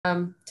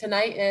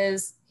Tonight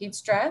is heat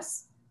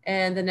stress,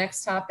 and the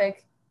next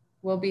topic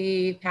will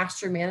be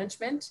pasture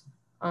management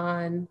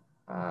on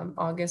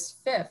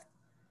August 5th.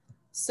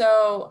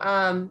 So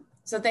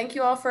thank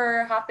you all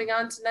for hopping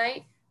on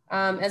tonight.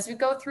 As we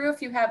go through,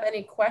 if you have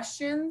any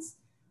questions,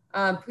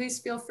 please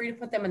feel free to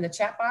put them in the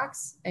chat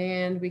box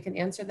and we can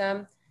answer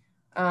them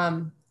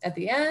at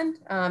the end.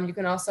 You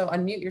can also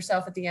unmute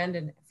yourself at the end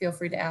and feel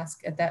free to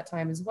ask at that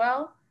time as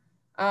well.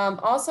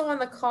 Also on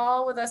the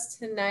call with us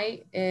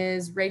tonight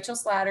is Rachel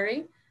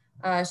Slattery.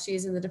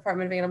 She's in the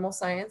Department of Animal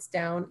Science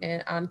down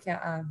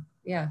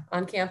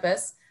on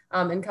campus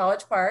in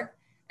College Park,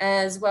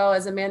 as well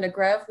as Amanda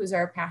Grev, who's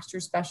our pasture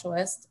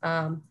specialist.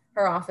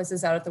 Her office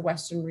is out at the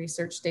Western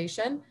Research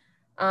Station.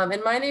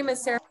 And my name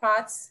is Sarah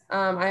Potts.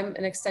 I'm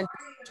an extension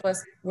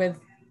specialist with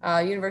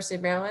University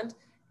of Maryland,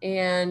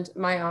 and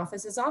my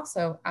office is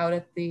also out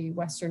at the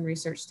Western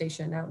Research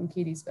Station out in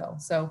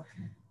Keedysville. So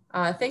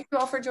thank you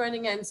all for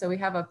joining in. So we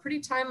have a pretty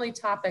timely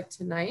topic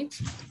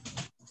tonight.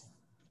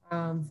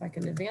 If I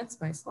can advance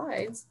my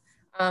slides,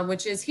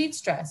 which is heat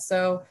stress.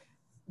 So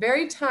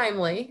very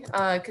timely,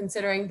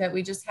 considering that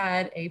we just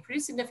had a pretty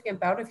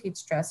significant bout of heat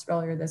stress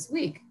earlier this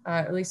week.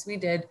 At least we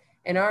did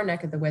in our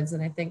neck of the woods,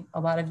 and I think a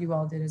lot of you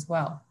all did as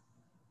well.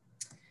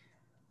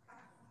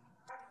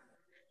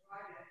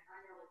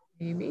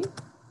 Maybe,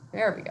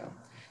 there we go.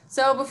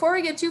 So before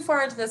we get too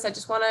far into this, I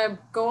just want to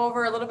go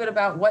over a little bit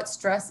about what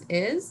stress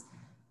is.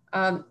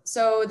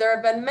 So there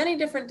have been many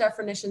different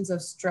definitions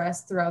of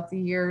stress throughout the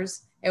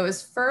years. It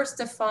was first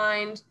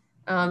defined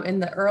in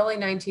the early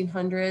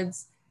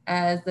 1900s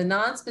as the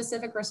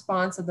non-specific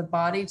response of the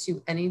body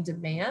to any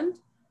demand.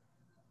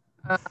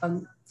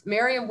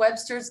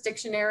 Merriam-Webster's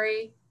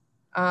dictionary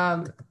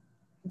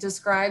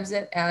describes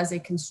it as a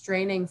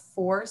constraining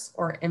force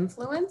or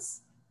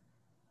influence.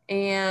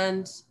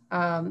 And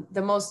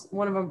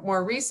one of the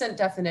more recent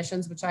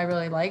definitions, which I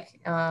really like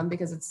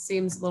because it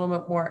seems a little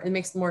bit more, it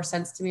makes more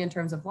sense to me in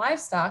terms of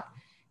livestock,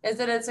 is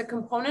that it's a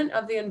component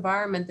of the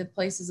environment that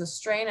places a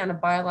strain on a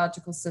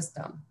biological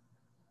system.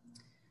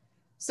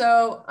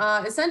 So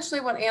essentially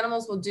what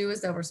animals will do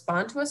is they'll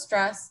respond to a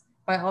stress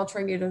by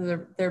altering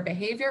either their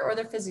behavior or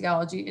their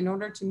physiology in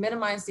order to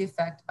minimize the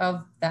effect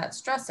of that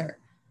stressor.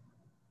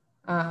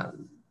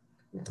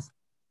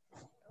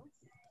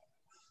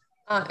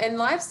 In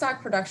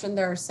livestock production,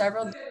 there are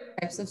several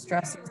types of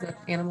stresses that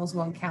animals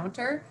will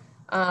encounter.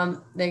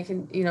 They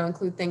can,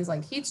 include things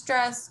like heat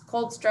stress,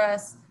 cold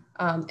stress,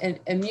 and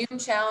immune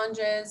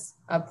challenges,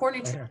 poor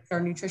nutrition or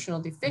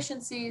nutritional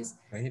deficiencies,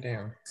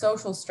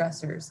 social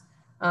stressors.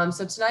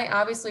 So tonight,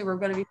 obviously, we're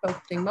going to be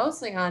focusing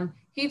mostly on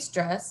heat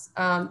stress,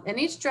 and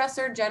each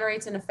stressor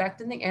generates an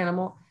effect in the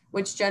animal,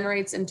 which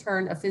generates in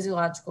turn a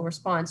physiological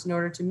response in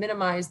order to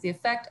minimize the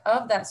effect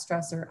of that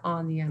stressor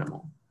on the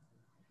animal.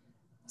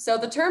 So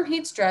the term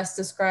heat stress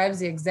describes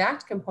the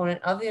exact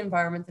component of the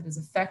environment that is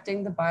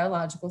affecting the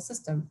biological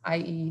system,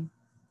 i.e.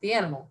 the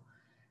animal.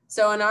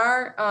 So in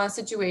our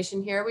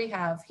situation here, we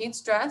have heat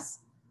stress,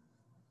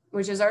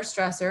 which is our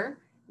stressor.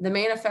 The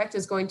main effect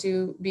is going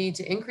to be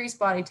to increase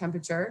body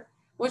temperature,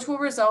 which will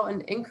result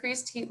in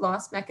increased heat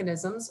loss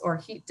mechanisms or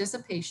heat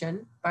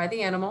dissipation by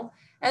the animal,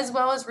 as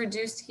well as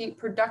reduced heat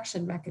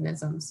production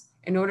mechanisms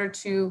in order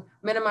to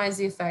minimize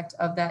the effect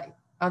of that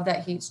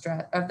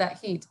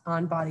heat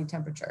on body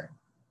temperature.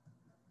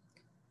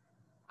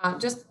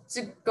 Just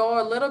to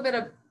go a little bit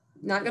of,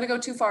 not going to go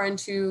too far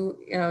into,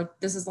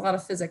 this is a lot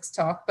of physics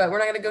talk, but we're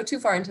not going to go too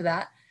far into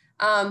that.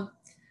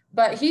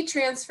 But heat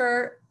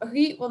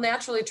will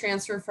naturally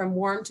transfer from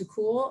warm to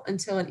cool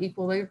until an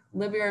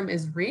equilibrium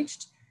is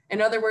reached.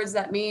 In other words,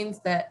 that means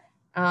that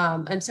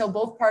until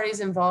both parties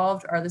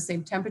involved are the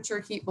same temperature,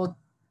 heat will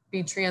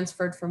be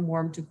transferred from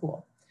warm to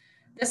cool.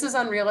 This is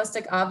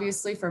unrealistic,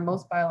 obviously, for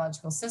most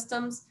biological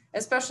systems,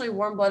 especially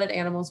warm-blooded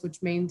animals, which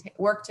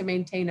work to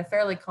maintain a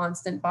fairly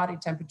constant body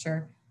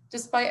temperature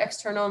despite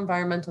external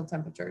environmental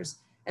temperatures.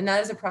 And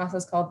that is a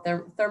process called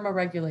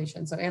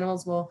thermoregulation. So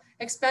animals will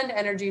expend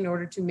energy in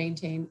order to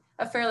maintain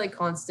a fairly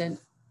constant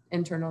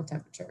internal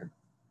temperature.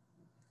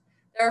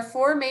 There are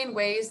four main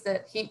ways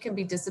that heat can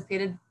be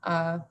dissipated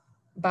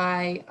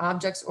by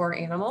objects or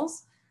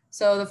animals.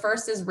 So the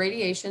first is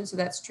radiation. So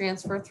that's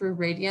transfer through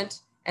radiant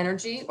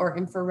energy or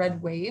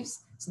infrared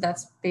waves. So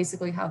that's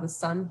basically how the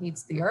sun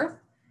heats the earth.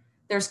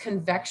 There's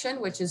convection,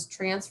 which is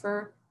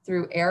transfer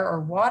through air or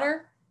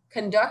water.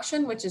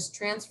 Conduction, which is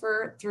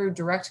transfer through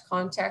direct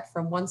contact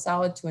from one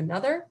solid to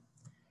another.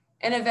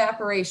 And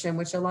evaporation,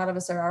 which a lot of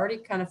us are already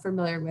kind of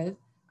familiar with,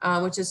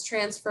 which is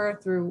transfer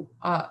through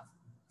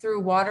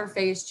water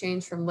phase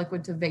change from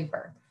liquid to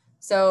vapor.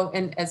 So,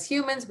 and as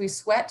humans, we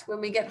sweat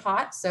when we get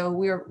hot. So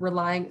we're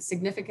relying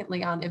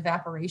significantly on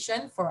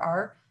evaporation for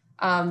our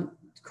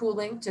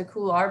cooling to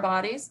cool our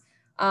bodies.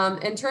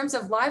 In terms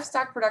of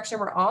livestock production,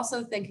 we're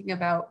also thinking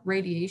about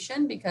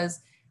radiation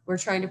because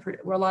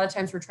a lot of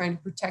times we're trying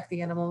to protect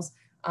the animals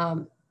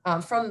from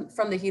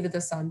the heat of the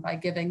sun by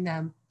giving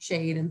them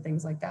shade and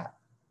things like that.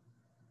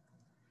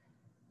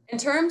 In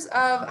terms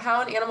of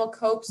how an animal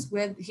copes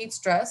with heat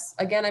stress,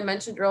 again, I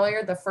mentioned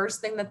earlier, the first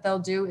thing that they'll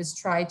do is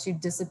try to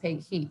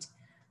dissipate heat.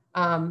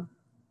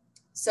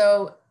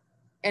 So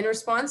in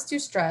response to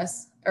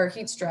stress or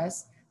heat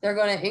stress, they're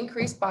going to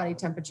increase body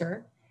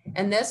temperature.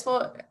 And this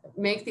will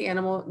make the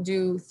animal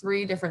do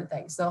 3 different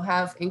things. They'll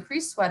have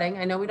increased sweating.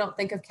 I know we don't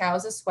think of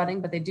cows as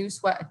sweating, but they do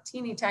sweat a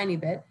teeny tiny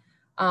bit.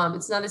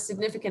 It's not a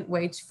significant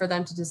way for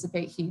them to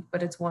dissipate heat,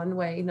 but it's one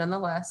way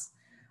nonetheless.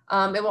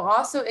 It will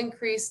also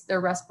increase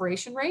their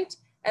respiration rate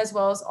as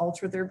well as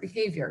alter their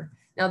behavior.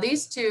 Now,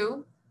 these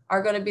 2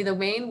 are going to be the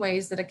main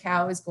ways that a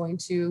cow is going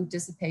to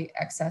dissipate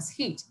excess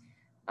heat.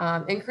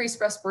 Increased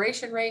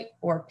respiration rate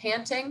or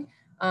panting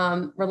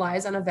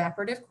relies on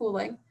evaporative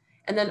cooling,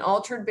 and then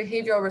altered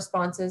behavioral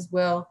responses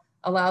will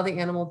allow the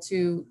animal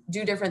to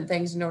do different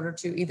things in order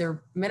to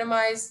either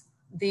minimize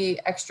the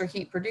extra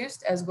heat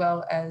produced as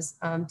well as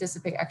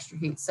dissipate extra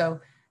heat. So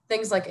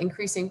things like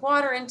increasing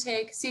water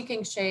intake,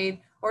 seeking shade,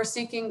 or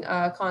seeking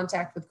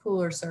contact with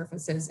cooler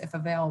surfaces if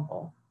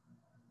available.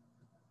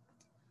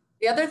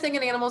 The other thing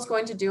an animal is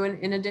going to do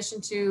in addition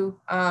to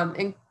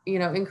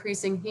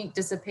increasing heat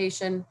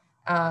dissipation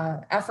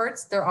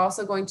efforts, they're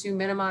also going to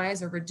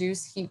minimize or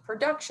reduce heat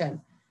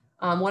production.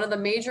 One of the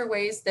major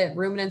ways that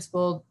ruminants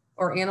will,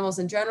 or animals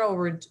in general,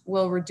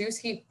 will reduce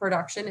heat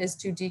production is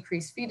to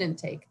decrease feed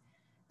intake.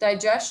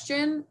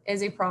 Digestion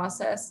is a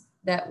process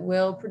that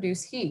will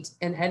produce heat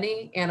in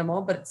any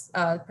animal, but it's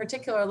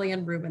particularly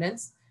in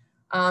ruminants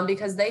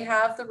because they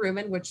have the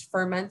rumen, which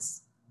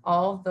ferments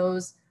all of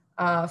those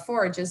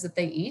forages that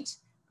they eat.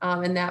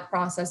 And that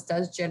process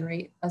does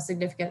generate a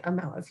significant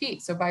amount of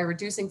heat. So by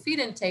reducing feed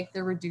intake,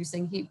 they're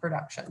reducing heat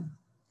production.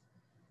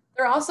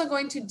 They're also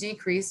going to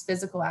decrease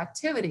physical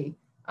activity.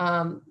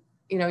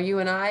 You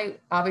and I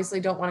obviously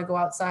don't want to go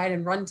outside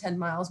and run 10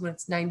 miles when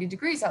it's 90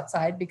 degrees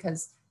outside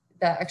because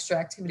that extra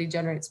activity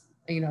generates,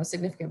 a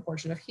significant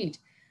portion of heat.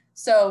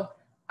 So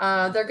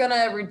they're going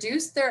to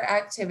reduce their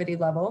activity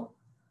level.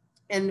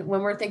 And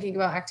when we're thinking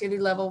about activity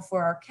level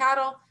for our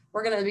cattle,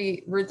 they're going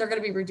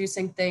to be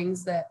reducing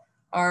things that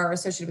are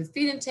associated with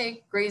feed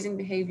intake, grazing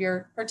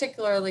behavior,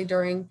 particularly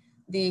during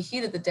the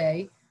heat of the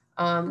day.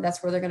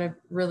 That's where they're going to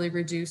really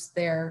reduce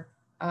their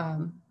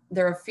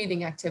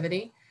feeding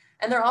activity.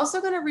 And they're also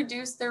going to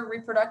reduce their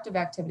reproductive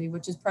activity,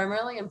 which is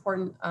primarily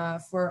important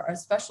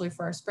especially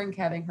for our spring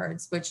calving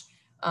herds, which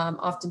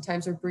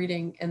oftentimes are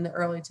breeding in the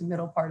early to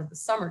middle part of the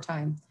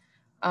summertime.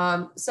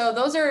 So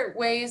those are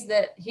ways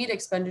that heat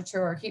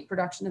expenditure or heat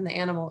production in the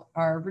animal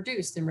are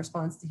reduced in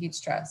response to heat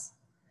stress.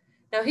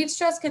 Now, heat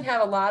stress can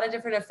have a lot of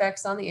different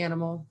effects on the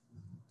animal.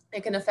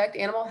 It can affect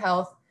animal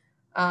health.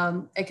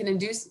 It can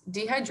induce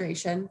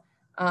dehydration.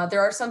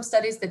 There are some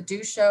studies that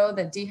do show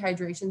that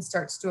dehydration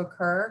starts to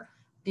occur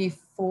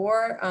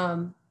before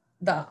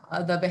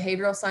the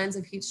behavioral signs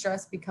of heat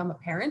stress become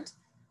apparent.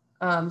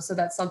 So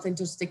that's something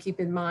just to keep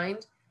in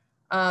mind.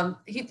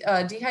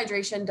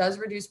 Dehydration does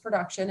reduce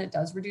production. It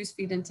does reduce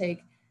feed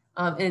intake.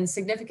 In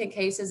significant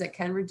cases, it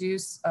can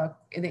reduce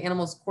the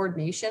animal's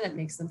coordination. It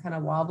makes them kind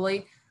of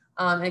wobbly.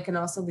 And it can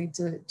also lead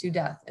to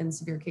death in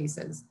severe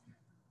cases.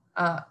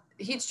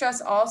 Heat stress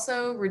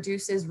also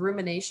reduces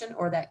rumination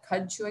or that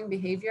cud chewing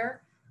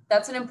behavior.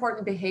 That's an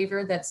important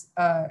behavior that's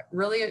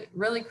really,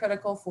 really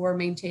critical for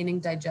maintaining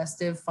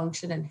digestive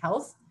function and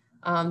health.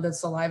 The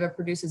saliva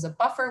produces a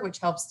buffer, which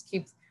helps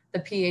keep the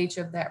pH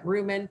of that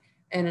rumen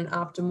in at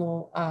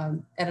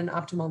an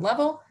optimal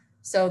level.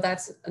 So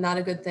that's not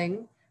a good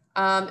thing.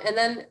 And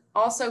then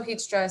also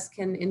heat stress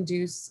can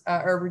induce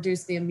or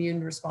reduce the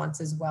immune response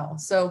as well.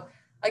 So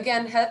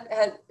again,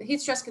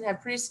 heat stress can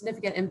have pretty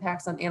significant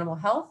impacts on animal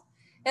health.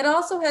 It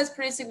also has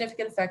pretty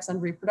significant effects on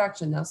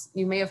reproduction. Now,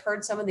 you may have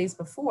heard some of these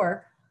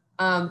before,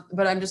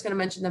 but I'm just going to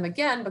mention them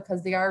again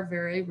because they are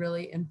very,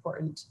 really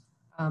important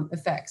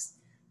effects.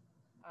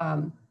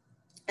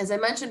 As I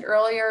mentioned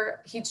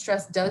earlier, heat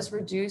stress does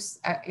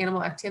reduce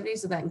animal activity,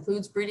 so that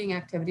includes breeding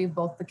activity of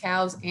both the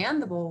cows and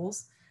the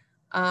bulls.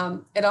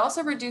 It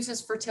also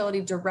reduces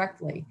fertility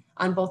directly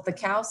on both the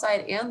cow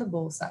side and the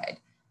bull side.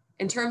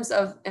 In terms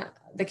of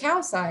the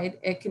cow side,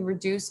 it can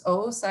reduce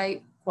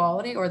oocyte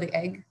quality or the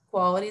egg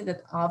quality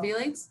that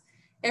ovulates.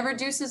 It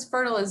reduces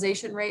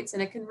fertilization rates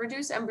and it can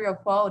reduce embryo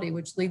quality,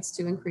 which leads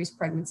to increased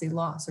pregnancy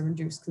loss or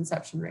reduced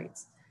conception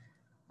rates.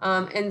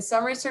 And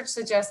some research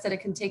suggests that it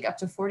can take up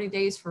to 40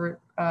 days for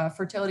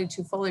fertility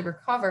to fully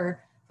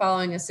recover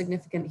following a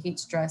significant heat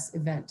stress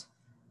event.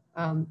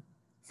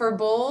 For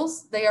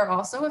bulls, they are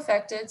also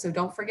affected, so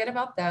don't forget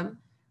about them.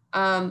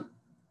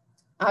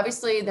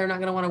 Obviously, they're not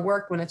going to want to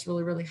work when it's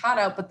really, really hot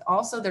out, but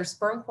also their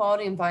sperm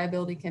quality and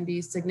viability can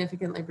be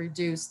significantly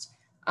reduced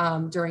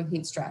during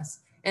heat stress.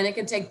 And it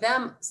can take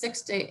them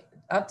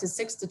up to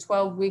 6 to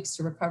 12 weeks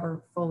to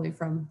recover fully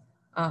from,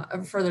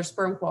 for their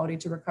sperm quality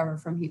to recover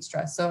from heat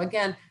stress. So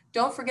again,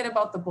 don't forget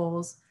about the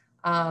bulls,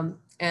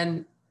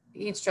 and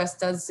heat stress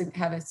does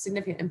have a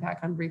significant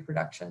impact on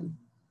reproduction.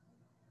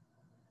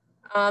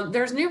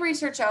 There's new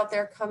research out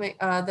there coming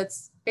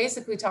that's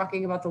basically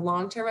talking about the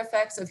long-term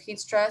effects of heat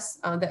stress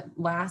that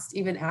last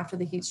even after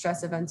the heat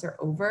stress events are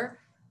over.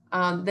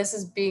 This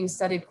is being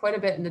studied quite a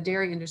bit in the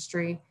dairy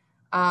industry,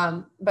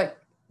 but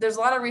there's a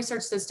lot of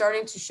research that's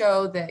starting to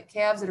show that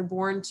calves that are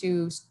born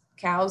to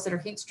cows that are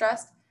heat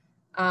stressed,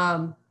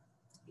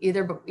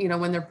 either,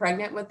 when they're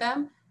pregnant with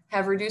them,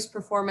 have reduced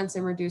performance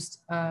and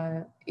reduced,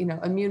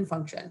 immune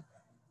function.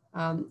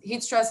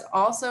 Heat stress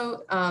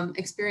also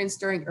experienced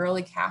during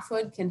early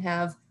calfhood can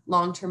have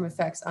long-term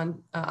effects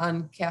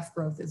on calf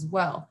growth as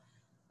well.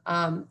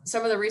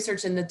 Some of the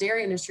research in the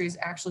dairy industry is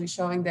actually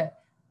showing that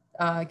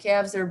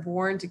calves that are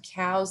born to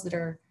cows that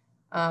are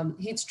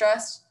heat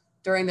stressed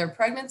during their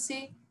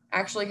pregnancy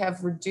actually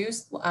have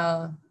reduced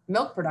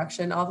milk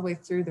production all the way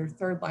through their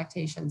third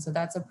lactation. So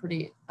that's a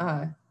pretty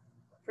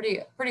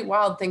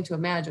wild thing to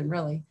imagine,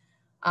 really.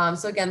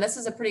 So again, this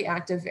is a pretty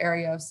active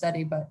area of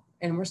study,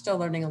 and we're still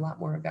learning a lot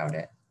more about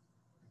it.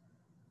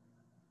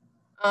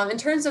 In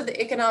terms of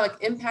the economic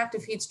impact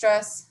of heat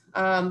stress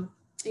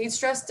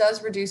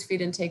does reduce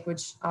feed intake,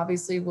 which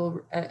obviously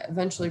will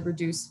eventually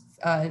reduce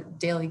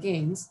daily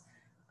gains.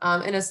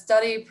 In a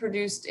study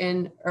published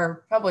in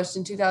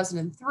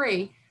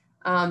 2003,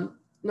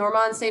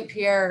 Normand St.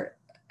 Pierre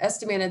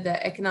estimated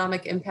the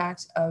economic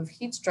impact of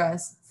heat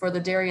stress for the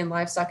dairy and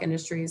livestock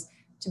industries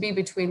to be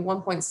between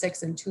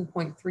 1.6 and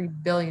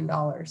 2.3 billion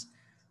dollars.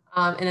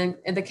 And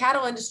in the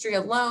cattle industry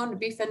alone, the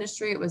beef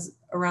industry, it was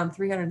around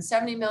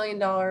 $370 million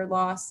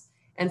loss.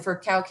 And for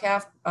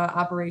cow-calf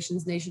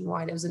operations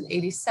nationwide, it was an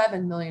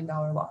 $87 million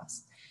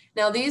loss.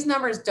 Now, these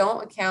numbers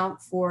don't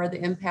account for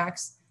the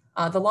impacts,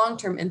 the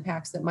long-term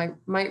impacts that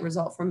might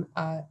result from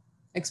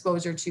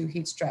exposure to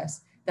heat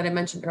stress that I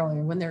mentioned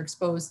earlier, when they're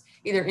exposed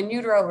either in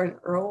utero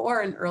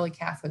or in early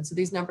calfhood. So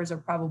these numbers are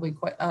probably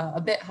quite a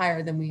bit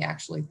higher than we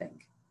actually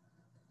think.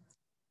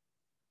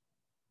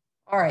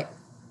 All right.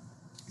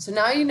 So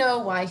now you know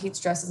why heat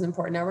stress is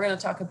important. Now we're going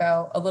to talk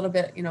about a little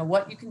bit,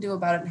 what you can do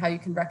about it and how you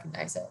can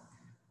recognize it.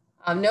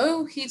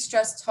 No heat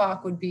stress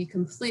talk would be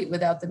complete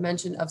without the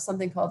mention of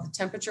something called the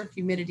temperature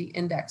humidity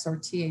index, or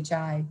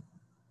THI.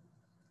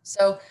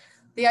 So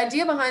the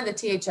idea behind the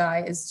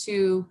THI is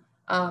to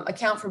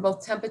account for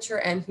both temperature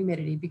and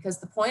humidity, because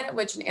the point at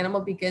which an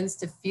animal begins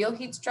to feel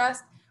heat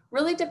stress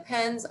really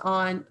depends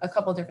on a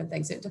couple different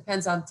things. It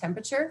depends on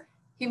temperature,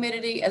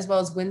 humidity, as well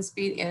as wind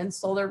speed and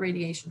solar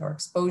radiation or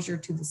exposure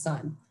to the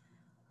sun.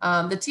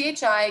 The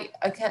THI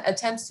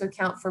attempts to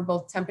account for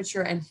both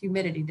temperature and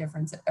humidity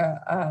difference,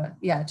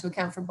 to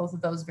account for both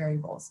of those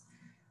variables.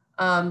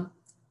 The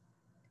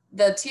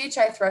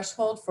THI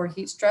threshold for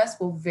heat stress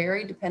will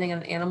vary depending on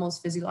an animal's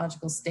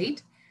physiological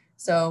state.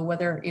 So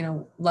whether,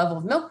 level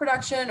of milk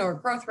production or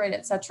growth rate,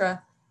 et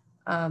cetera.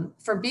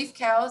 For beef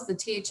cows, the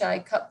THI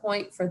cut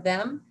point for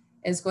them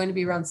is going to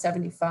be around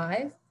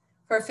 75.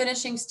 For a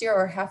finishing steer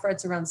or heifer,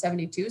 it's around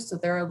 72. So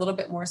they're a little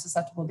bit more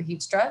susceptible to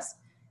heat stress.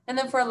 And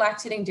then for a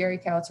lactating dairy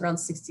cow, it's around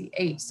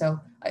 68. So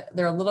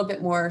they're a little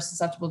bit more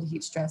susceptible to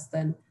heat stress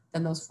than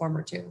those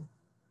former two.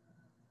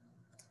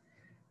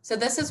 So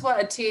this is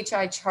what a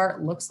THI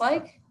chart looks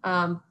like.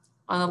 On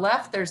the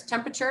left, there's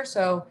temperature.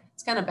 So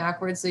it's kind of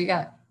backwards. So you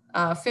got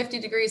 50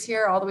 degrees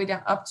here, all the way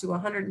down up to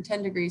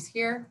 110 degrees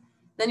here.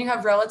 Then you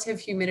have relative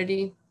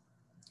humidity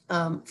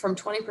from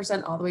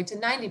 20% all the way to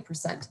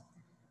 90%.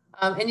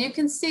 And you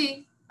can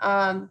see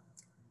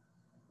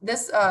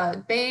this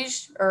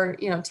beige or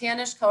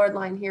tannish colored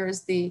line here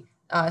is the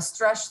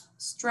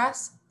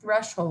stress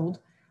threshold,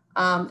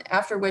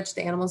 after which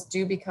the animals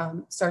do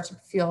start to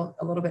feel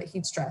a little bit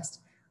heat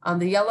stressed.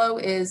 The yellow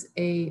is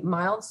a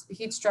mild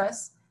heat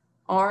stress,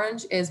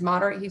 orange is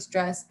moderate heat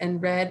stress,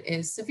 and red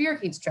is severe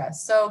heat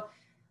stress. So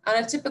on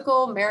a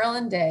typical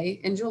Maryland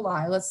day in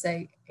July, let's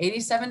say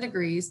 87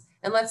 degrees,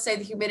 and let's say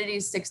the humidity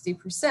is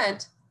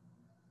 60%,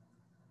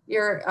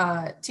 your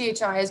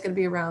THI is going to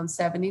be around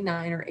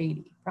 79 or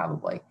 80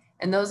 probably.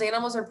 And those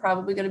animals are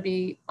probably going to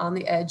be on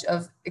the edge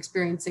of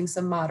experiencing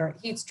some moderate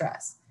heat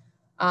stress.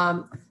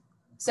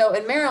 So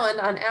in Maryland,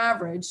 on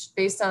average,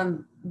 based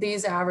on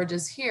these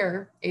averages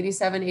here,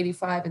 87,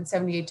 85, and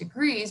 78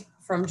 degrees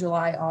from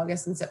July,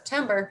 August, and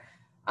September,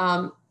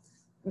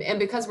 and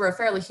because we're a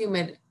fairly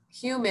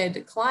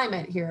humid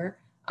climate here,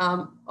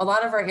 a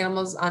lot of our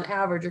animals on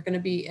average are going to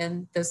be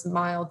in this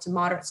mild to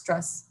moderate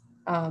stress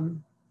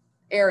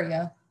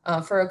area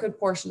for a good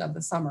portion of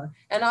the summer.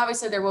 And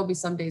obviously there will be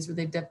some days where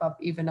they dip up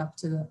even up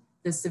to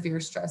the severe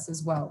stress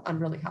as well on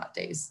really hot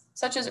days,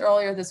 such as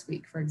earlier this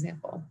week, for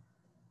example.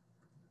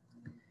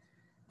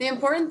 The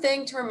important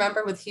thing to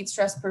remember with heat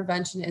stress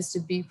prevention is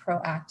to be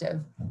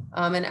proactive.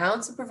 An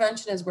ounce of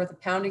prevention is worth a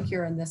pound of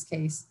cure in this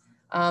case,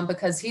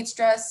 because heat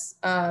stress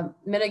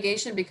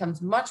mitigation becomes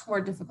much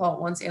more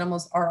difficult once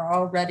animals are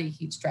already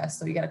heat stressed.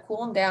 So you got to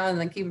cool them down and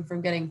then keep them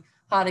from getting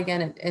hot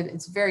again.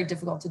 It's very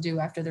difficult to do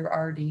after they're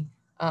already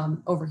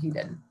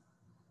overheated.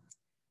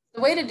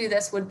 The way to do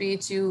this would be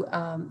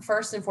to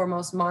first and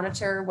foremost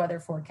monitor weather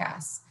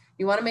forecasts.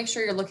 You want to make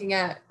sure you're looking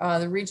at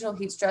the regional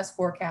heat stress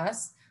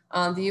forecasts.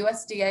 The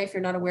USDA, if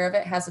you're not aware of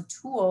it, has a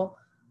tool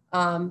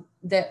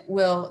that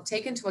will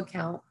take into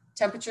account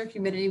temperature,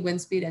 humidity,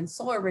 wind speed, and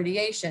solar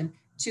radiation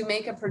to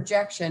make a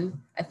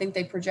projection. I think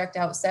they project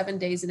out 7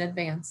 days in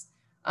advance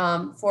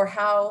for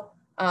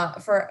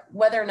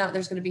whether or not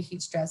there's going to be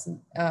heat stress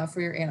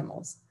for your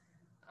animals.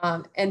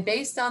 And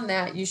based on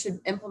that, you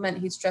should implement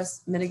heat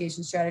stress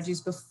mitigation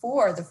strategies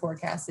before the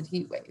forecasted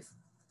heat wave.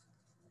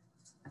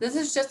 This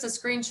is just a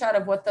screenshot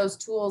of what those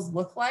tools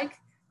look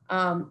like.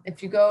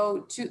 If you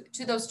go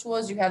to those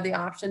tools, you have the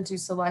option to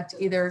select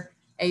either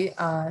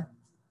a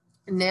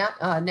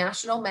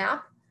national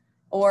map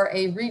or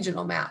a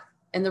regional map.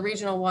 And the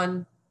regional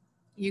one,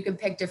 you can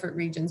pick different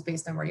regions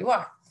based on where you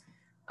are.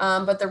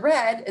 But the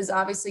red is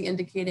obviously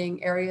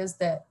indicating areas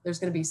that there's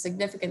going to be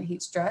significant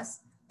heat stress.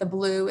 The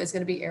blue is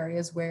going to be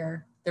areas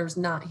where there's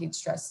not heat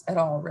stress at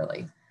all,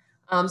 really.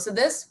 So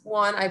this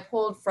one I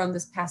pulled from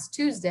this past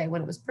Tuesday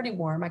when it was pretty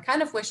warm. I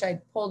kind of wish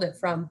I'd pulled it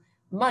from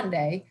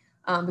Monday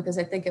because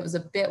I think it was a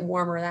bit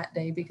warmer that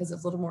day because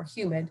it's a little more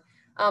humid.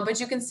 But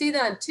you can see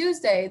that on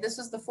Tuesday, this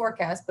was the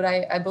forecast, but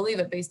I believe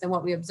it based on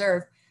what we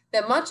observed,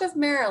 that much of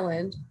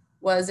Maryland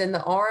was in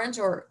the orange,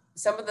 or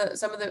some of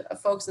the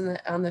folks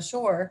on the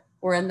shore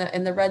were in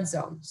the red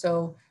zone.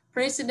 So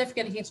pretty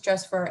significant heat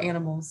stress for our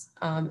animals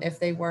if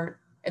they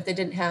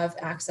didn't have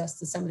access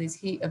to some of these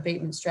heat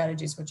abatement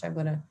strategies, which I'm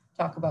going to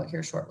talk about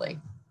here shortly.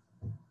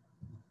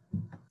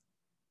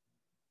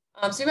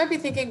 So you might be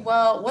thinking,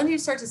 well, when do you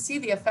start to see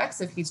the effects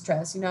of heat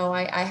stress? You know,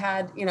 I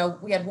had, you know,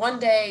 we had one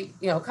day,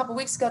 you know, a couple of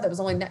weeks ago that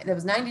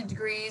was 90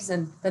 degrees,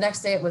 and the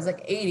next day it was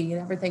like 80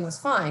 and everything was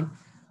fine.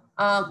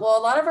 Well,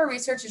 a lot of our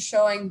research is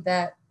showing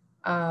that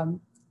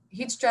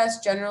heat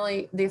stress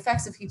generally, the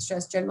effects of heat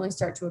stress generally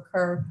start to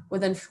occur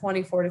within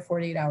 24 to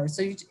 48 hours.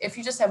 So if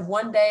you just have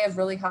one day of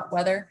really hot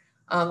weather,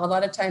 a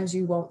lot of times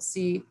you won't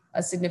see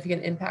a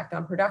significant impact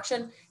on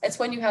production. It's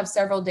when you have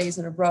several days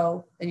in a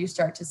row that you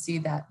start to see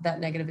that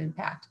negative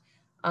impact.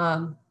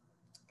 And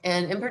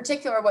in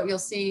particular, what you'll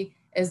see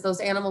is those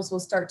animals will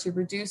start to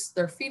reduce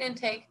their feed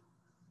intake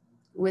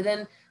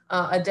within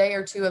a day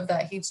or two of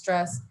that heat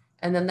stress,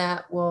 and then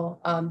that will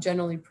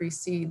generally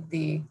precede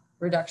the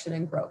reduction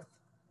in growth.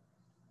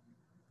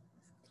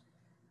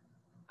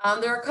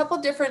 There are a couple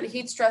different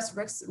heat stress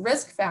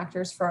risk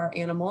factors for our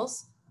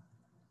animals.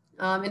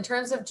 In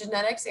terms of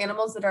genetics,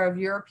 animals that are of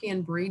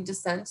European breed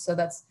descent, so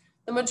that's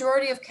the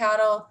majority of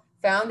cattle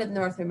found in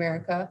North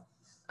America,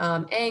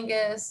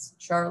 Angus,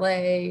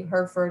 Charolais,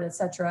 Hereford,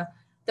 etc.,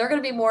 they're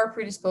going to be more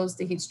predisposed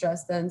to heat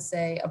stress than,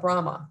 say, a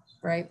Brahma,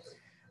 right?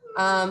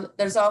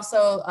 There's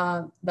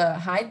also the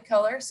hide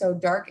color, so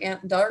dark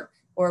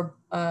or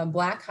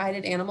black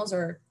hided animals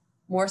are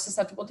more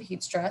susceptible to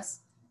heat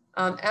stress,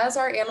 as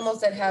are animals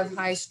that have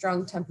high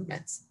strung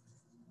temperaments.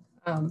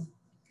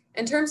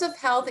 In terms of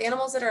health,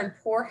 animals that are in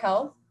poor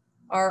health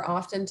are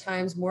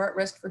oftentimes more at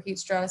risk for heat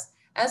stress,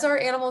 as are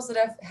animals that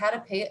have had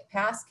a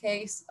past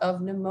case of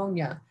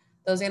pneumonia.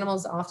 Those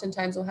animals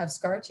oftentimes will have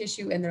scar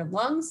tissue in their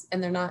lungs,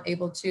 and they're not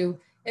able to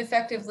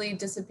effectively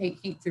dissipate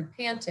heat through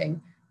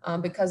panting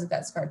because of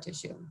that scar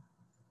tissue.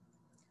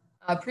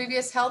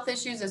 Previous health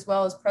issues, as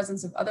well as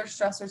presence of other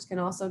stressors, can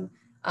also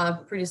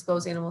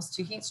predispose animals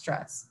to heat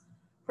stress.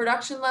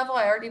 Production level,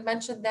 I already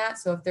mentioned that.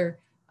 So if they're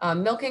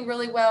milking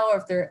really well, or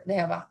if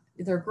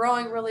they're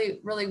growing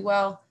really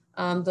well,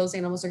 those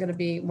animals are going to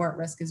be more at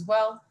risk as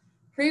well.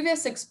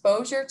 Previous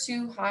exposure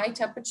to high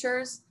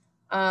temperatures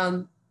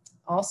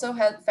also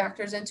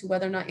factors into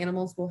whether or not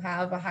animals will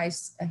have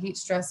a heat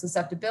stress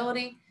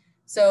susceptibility.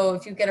 So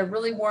if you get a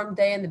really warm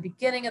day in the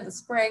beginning of the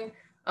spring,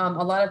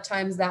 a lot of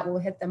times that will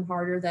hit them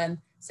harder than,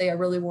 say, a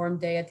really warm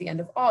day at the end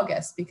of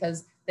August,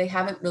 because they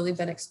haven't really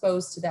been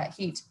exposed to that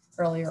heat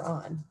earlier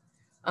on.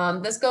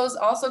 This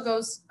also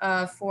goes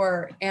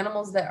for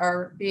animals that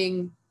are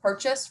being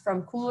purchased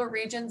from cooler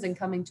regions and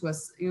coming to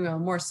a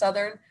more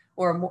southern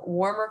or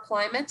warmer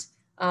climate.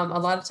 A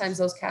lot of times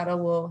those cattle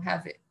will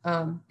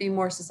be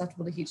more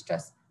susceptible to heat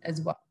stress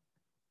as well.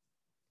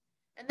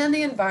 And then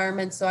the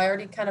environment. So I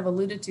already kind of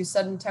alluded to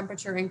sudden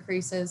temperature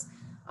increases.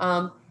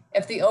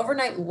 If the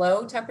overnight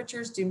low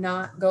temperatures do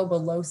not go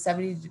below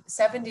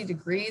 70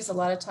 degrees, a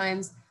lot of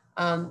times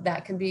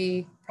that can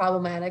be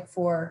problematic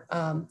for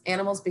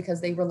animals,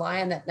 because they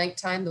rely on that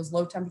nighttime, those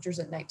low temperatures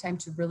at nighttime,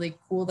 to really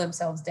cool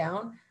themselves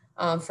down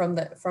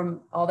from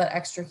all that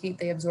extra heat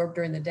they absorb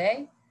during the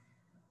day.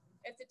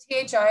 If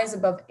the THI is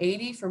above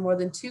 80 for more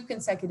than 2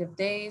 consecutive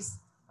days,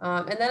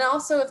 and then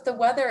also if the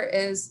weather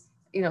is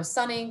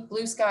sunny,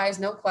 blue skies,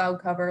 no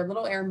cloud cover,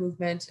 little air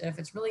movement, and if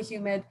it's really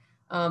humid,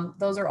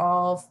 those are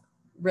all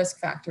risk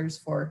factors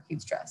for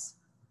heat stress.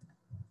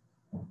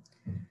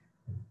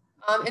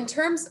 In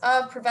terms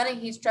of preventing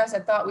heat stress, I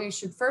thought we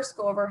should first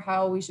go over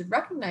how we should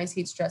recognize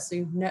heat stress,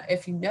 so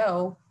if you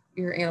know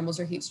your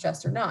animals are heat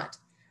stressed or not.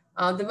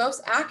 The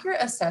most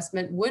accurate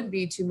assessment would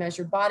be to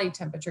measure body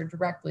temperature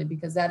directly,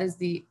 because that is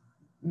the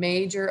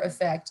major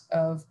effect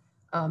of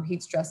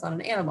heat stress on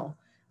an animal.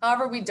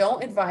 However, we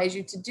don't advise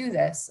you to do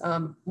this.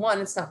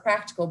 One, it's not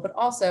practical, but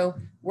also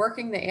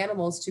working the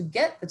animals to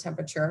get the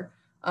temperature,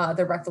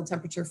 the rectal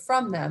temperature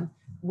from them,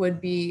 would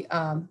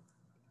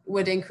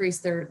increase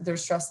their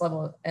stress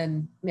level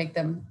and make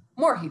them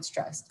more heat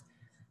stressed.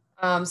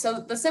 So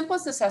the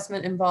simplest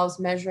assessment involves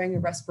measuring the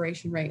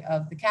respiration rate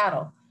of the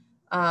cattle.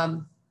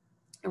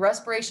 The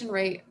respiration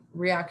rate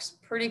reacts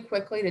pretty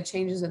quickly to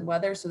changes in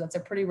weather, so that's a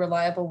pretty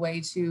reliable way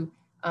to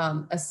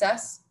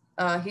assess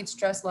heat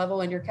stress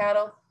level in your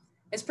cattle.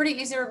 It's pretty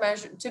easy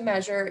to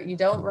measure. You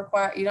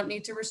don't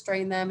need to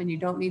restrain them, and you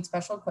don't need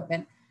special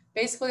equipment.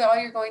 Basically, all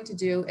you're going to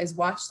do is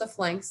watch the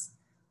flanks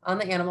on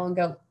the animal and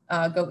go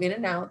in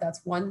and out.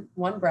 That's one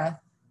breath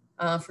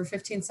for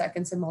 15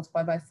 seconds and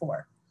multiply by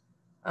 4.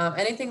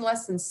 Anything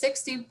less than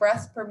 60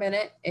 breaths per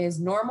minute is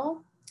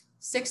normal.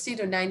 60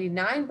 to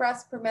 99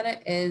 breaths per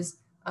minute is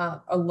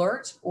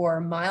alert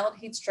or mild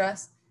heat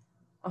stress.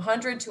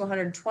 100 to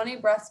 120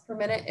 breaths per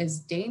minute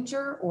is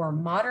danger or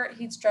moderate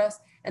heat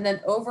stress. And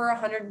then over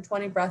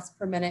 120 breaths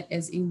per minute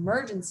is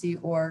emergency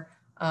or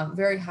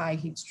very high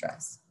heat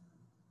stress.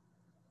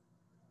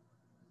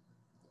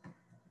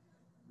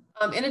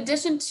 In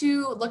addition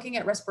to looking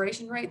at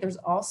respiration rate, there's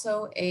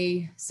also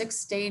a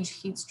 6-stage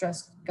heat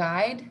stress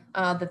guide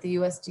that the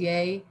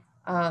USDA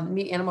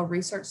Meat Animal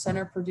Research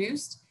Center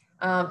produced.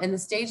 And the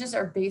stages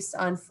are based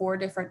on 4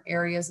 different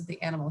areas of the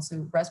animal.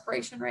 So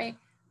respiration rate,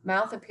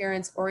 mouth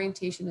appearance,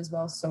 orientation, as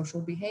well as social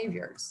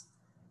behaviors.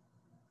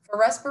 For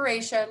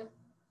respiration,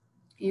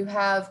 you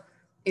have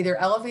either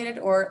elevated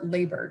or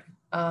labored.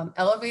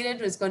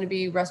 Elevated is going to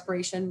be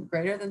respiration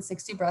greater than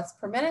 60 breaths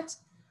per minute.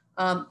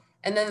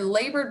 And then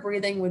labored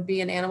breathing would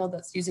be an animal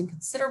that's using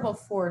considerable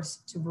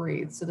force to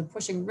breathe. So they're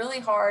pushing really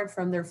hard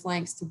from their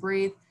flanks to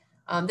breathe.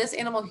 This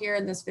animal here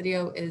in this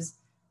video is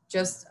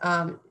just,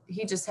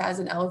 he just has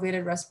an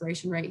elevated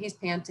respiration rate. He's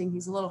panting,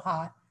 he's a little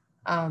hot,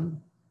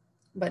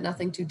 but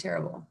nothing too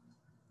terrible.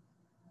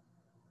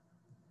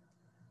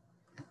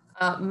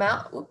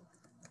 Mouth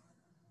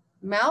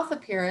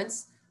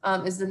appearance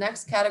is the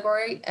next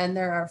category, and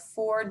there are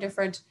 4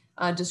 different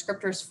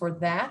descriptors for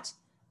that.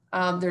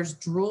 There's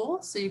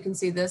drool, so you can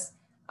see this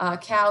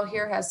cow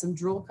here has some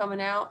drool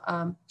coming out.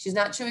 She's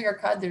not chewing her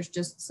cud, there's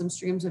just some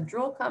streams of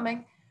drool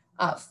coming.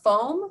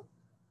 Foam,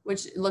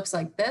 which looks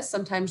like this,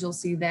 sometimes you'll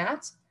see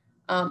that.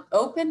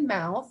 Open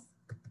mouth,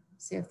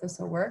 see if this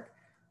will work.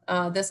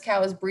 This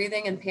cow is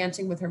breathing and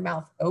panting with her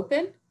mouth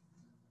open.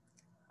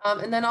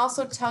 And then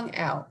also tongue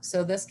out.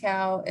 So this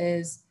cow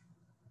is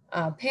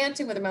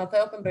panting with her mouth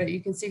open, but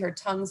you can see her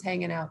tongue's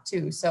hanging out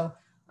too. So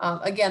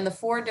again, the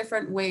 4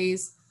 different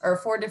ways or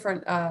 4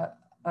 different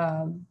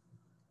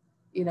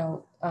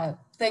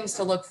things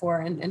to look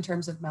for in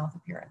terms of mouth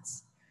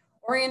appearance.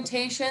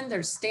 Orientation,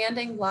 there's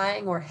standing,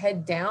 lying, or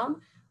head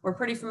down. We're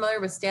pretty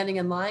familiar with standing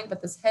and lying,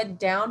 but this head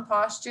down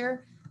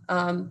posture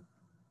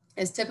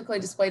is typically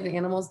displayed in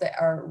animals that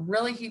are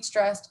really heat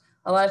stressed.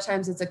 A lot of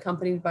times it's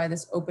accompanied by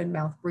this open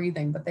mouth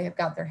breathing, but they have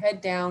got their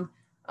head down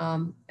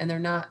and they're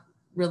not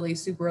really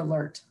super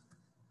alert.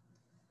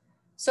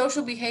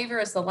 Social behavior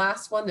is the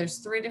last one. There's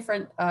 3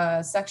 different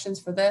sections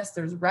for this.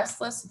 There's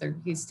restless,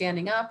 he's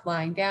standing up,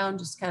 lying down,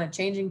 just kind of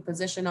changing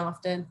position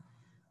often.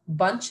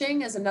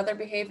 Bunching is another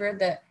behavior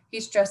that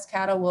heat stressed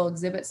cattle will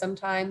exhibit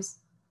sometimes.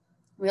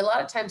 We a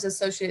lot of times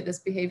associate this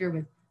behavior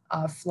with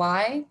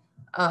flies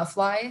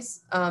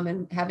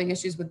and having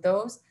issues with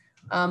those,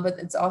 but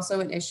it's also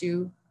an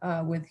issue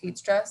with heat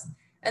stress.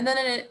 And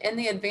then in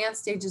the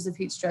advanced stages of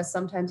heat stress,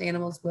 sometimes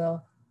animals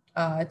will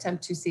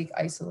attempt to seek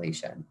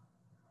isolation.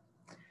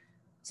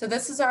 So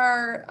this is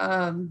our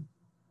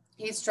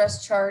heat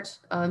stress chart,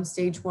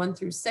 stage 1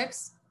 through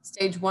 6,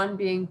 stage 1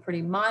 being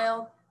pretty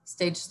mild,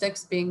 stage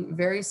 6 being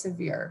very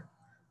severe.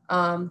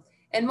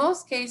 In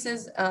most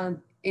cases,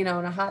 in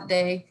a hot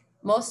day,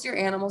 most of your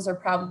animals are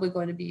probably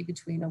going to be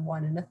between a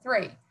 1 and a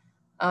 3.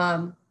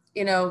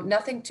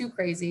 Nothing too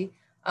crazy.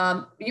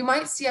 You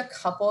might see a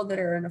couple that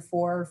are in a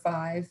 4 or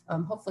 5,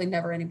 hopefully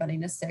never anybody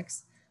in a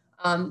 6.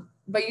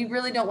 But you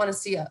really don't want to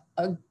see a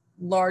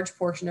large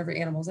portion of your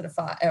animals at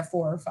a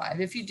 4 or 5.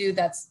 If you do,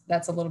 that's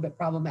a little bit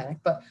problematic.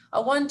 But a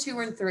 1, 2,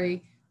 and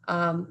 3,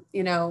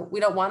 we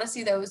don't want to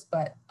see those,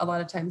 but a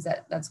lot of times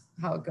that's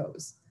how it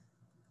goes.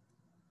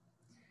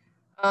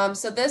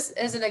 So this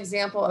is an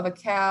example of a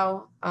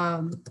cow.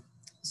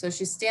 So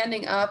she's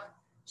standing up,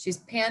 she's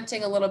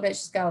panting a little bit,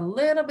 she's got a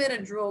little bit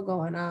of drool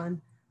going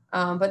on,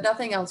 but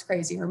nothing else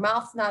crazy. Her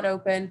mouth's not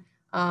open,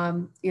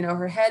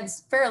 her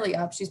head's fairly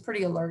up, she's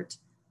pretty alert.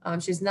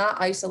 She's not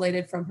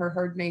isolated from her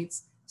herd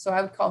mates, so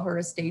I would call her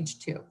a stage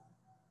 2.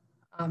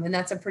 And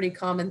that's a pretty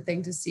common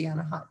thing to see on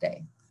a hot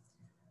day.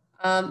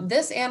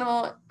 This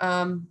animal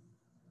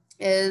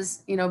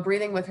is,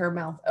 breathing with her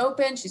mouth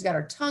open, she's got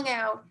her tongue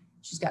out,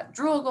 she's got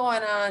drool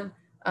going on.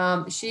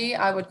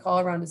 I would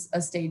call around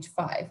a stage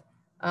 5.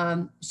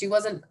 She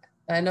wasn't,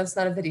 I know it's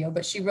not a video,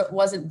 but she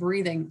wasn't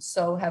breathing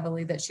so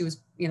heavily that she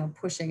was,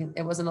 pushing.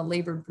 It wasn't a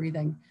labored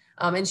breathing.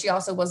 And she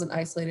also wasn't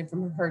isolated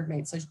from her herd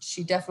mate. So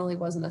she definitely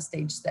wasn't a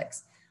stage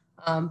 6,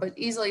 but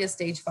easily a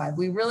stage 5.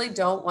 We really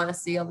don't want to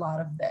see a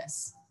lot of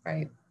this,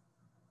 right?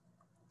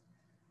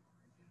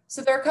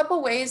 So there are a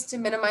couple ways to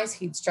minimize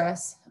heat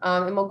stress,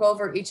 and we'll go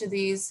over each of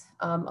these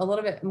a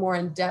little bit more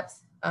in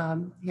depth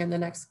here in the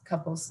next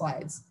couple of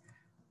slides.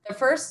 The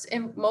first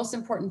and most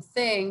important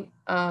thing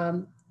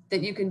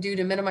that you can do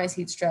to minimize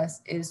heat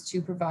stress is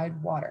to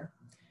provide water.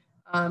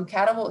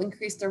 Cattle will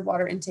increase their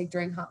water intake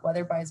during hot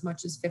weather by as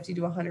much as 50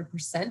 to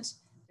 100%,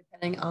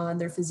 depending on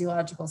their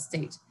physiological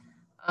state.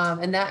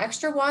 And that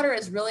extra water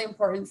is really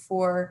important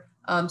for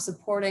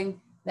supporting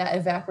that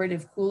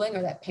evaporative cooling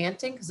or that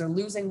panting, because they're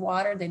losing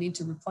water, they need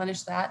to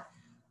replenish that.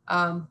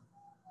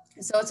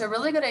 So it's a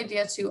really good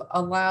idea to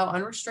allow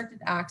unrestricted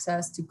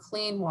access to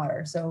clean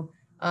water. So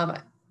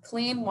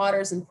clean water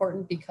is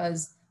important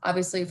because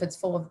obviously if it's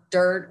full of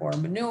dirt or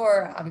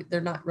manure,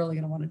 they're not really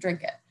going to want to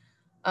drink it.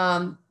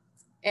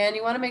 And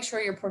you want to make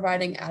sure you're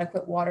providing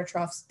adequate water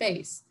trough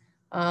space.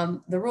 The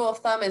rule of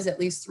thumb is at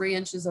least 3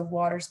 inches of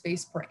water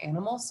space per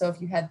animal. So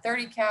if you had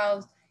 30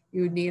 cows,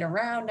 you would need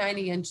around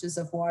 90 inches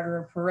of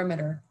water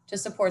perimeter to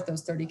support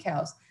those 30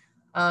 cows,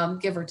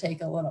 give or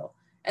take a little.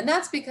 And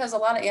that's because a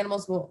lot of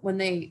animals will, when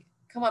they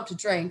come up to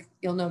drink,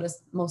 you'll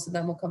notice most of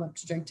them will come up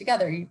to drink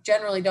together. You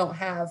generally don't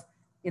have,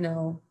 you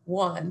know,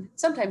 one.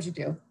 Sometimes you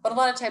do, but a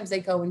lot of times they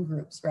go in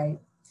groups, right?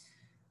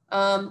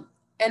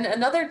 And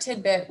another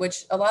tidbit,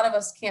 which a lot of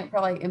us can't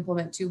probably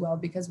implement too well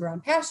because we're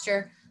on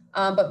pasture,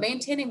 but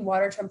maintaining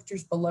water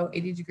temperatures below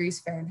 80 degrees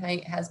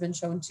Fahrenheit has been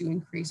shown to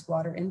increase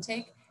water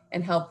intake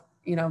and help,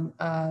 you know,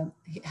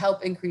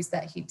 help increase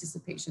that heat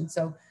dissipation.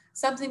 So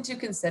something to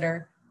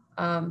consider.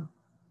 And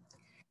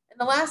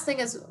the last thing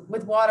is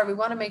with water, we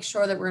want to make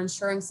sure that we're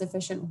ensuring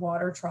sufficient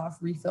water trough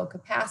refill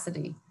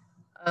capacity.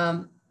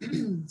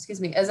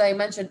 Excuse me, as I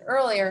mentioned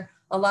earlier,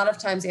 a lot of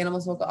times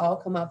animals will all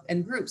come up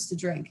in groups to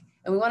drink.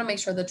 And we want to make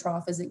sure the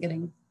trough isn't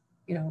getting,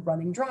 you know,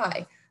 running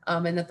dry,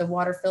 and that the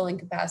water filling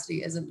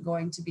capacity isn't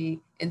going to be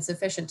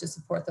insufficient to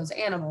support those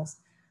animals.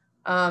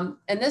 And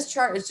this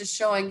chart is just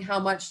showing how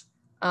much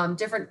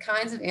different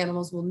kinds of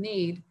animals will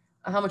need,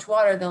 how much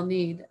water they'll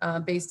need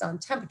based on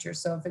temperature.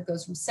 So if it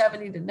goes from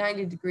 70 to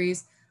 90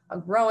 degrees, a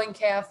growing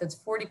calf that's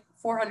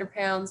 400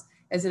 pounds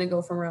is going to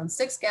go from around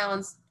 6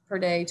 gallons per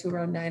day to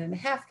around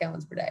 9.5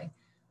 gallons per day.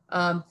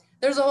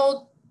 There's a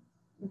whole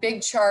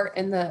big chart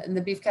in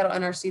the beef cattle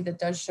NRC that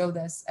does show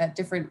this at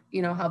different,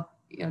 you know, how,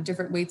 you know,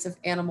 different weights of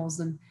animals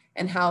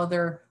and how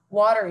their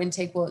water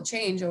intake will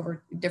change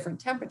over different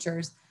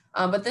temperatures.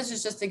 But this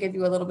is just to give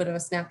you a little bit of a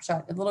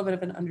snapshot, a little bit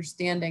of an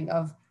understanding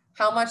of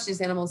how much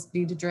these animals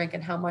need to drink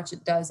and how much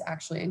it does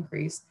actually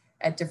increase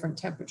at different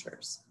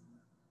temperatures.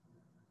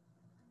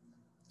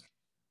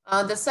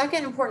 The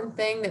second important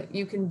thing that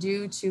you can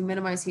do to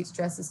minimize heat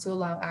stress is to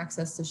allow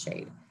access to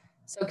shade.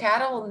 So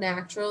cattle will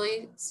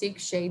naturally seek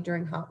shade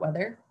during hot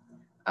weather.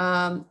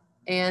 And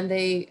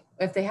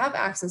if they have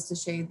access to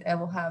shade, they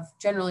will have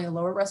generally a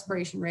lower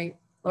respiration rate,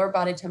 lower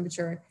body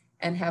temperature,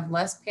 and have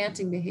less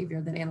panting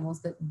behavior than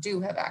animals that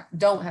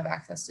don't have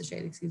access to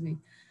shade, excuse me.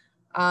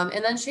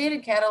 And then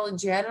shaded cattle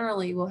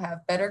generally will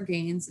have better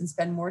gains and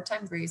spend more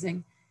time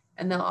grazing,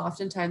 and they'll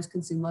oftentimes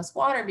consume less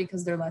water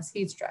because they're less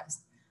heat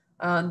stressed.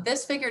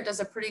 This figure does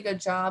a pretty good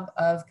job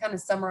of kind of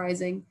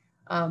summarizing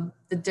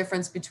the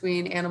difference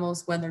between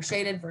animals when they're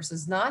shaded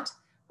versus not.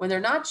 When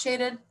they're not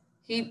shaded,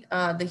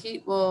 the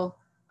heat will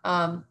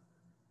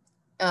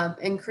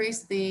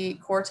increase the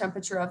core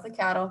temperature of the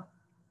cattle,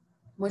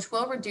 which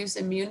will reduce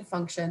immune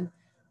function,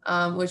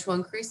 which will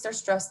increase their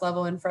stress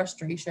level and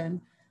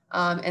frustration,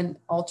 and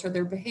alter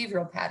their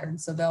behavioral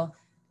patterns. So they'll,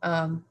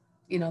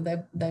 you know,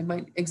 they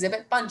might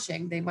exhibit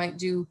bunching. They might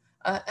do,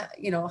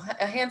 you know,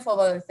 a handful of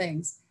other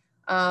things.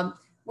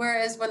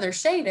 Whereas when they're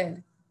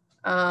shaded,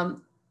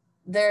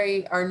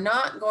 they are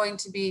not going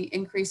to be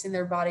increasing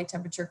their body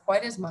temperature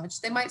quite as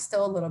much. They might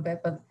still a little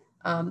bit, but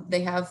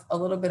they have a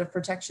little bit of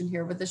protection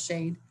here with the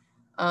shade.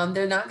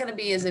 They're not going to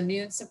be as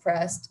immune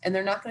suppressed, and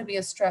they're not going to be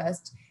as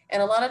stressed.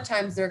 And a lot of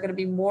times they're going to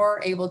be more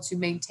able to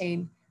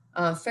maintain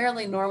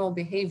fairly normal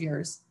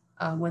behaviors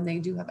when they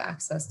do have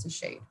access to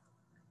shade.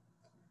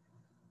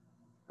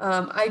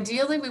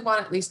 Ideally, we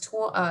want at least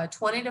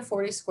 20 to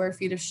 40 square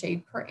feet of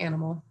shade per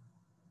animal.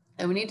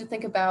 And we need to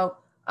think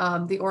about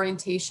the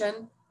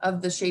orientation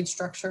of the shade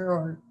structure,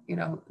 or, you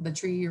know, the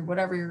tree or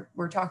whatever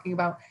we're talking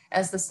about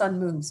as the sun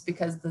moves,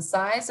 because the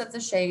size of the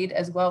shade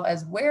as well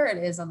as where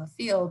it is on the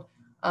field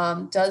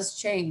does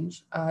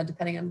change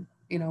depending on,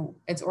 you know,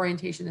 its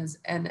orientation is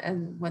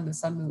and when the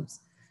sun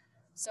moves.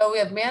 So we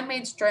have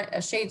man-made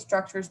shade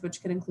structures,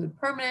 which can include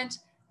permanent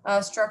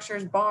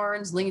structures,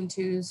 barns,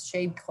 lean-tos,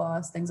 shade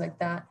cloths, things like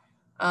that.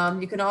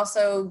 You can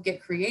also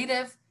get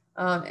creative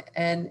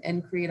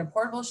and create a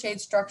portable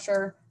shade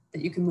structure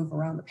that you can move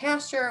around the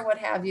pasture or what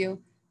have you.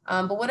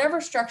 But whatever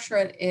structure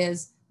it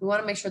is, we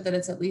want to make sure that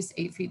it's at least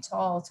 8 feet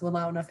tall to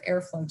allow enough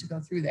airflow to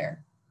go through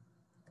there.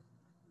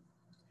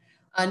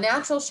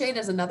 Natural shade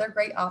is another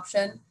great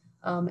option.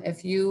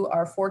 If you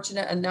are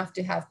fortunate enough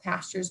to have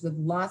pastures with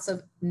lots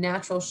of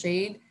natural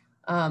shade,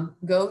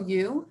 go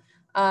you.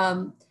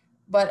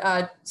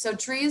 So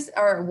trees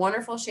are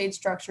wonderful shade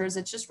structures.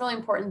 It's just really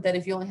important that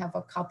if you only have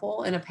a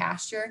couple in a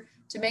pasture,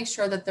 to make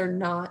sure that they're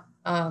not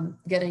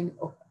getting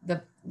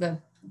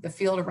the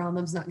field around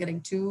them is not getting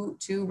too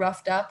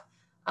roughed up.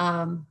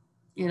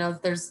 You know,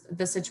 if there's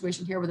this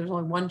situation here where there's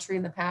only one tree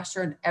in the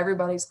pasture and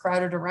everybody's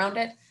crowded around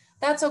it,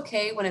 that's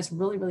okay when it's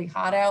really, really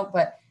hot out.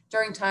 But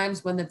during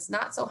times when it's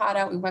not so hot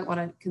out, we might want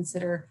to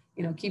consider,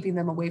 you know, keeping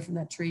them away from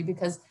that tree,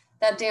 because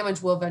that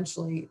damage will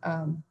eventually,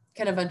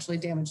 can eventually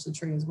damage the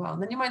tree as well.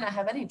 And then you might not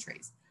have any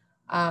trees.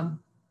 And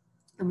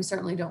we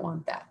certainly don't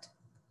want that.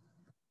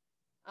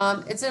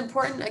 It's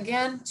important,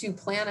 again, to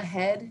plan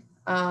ahead.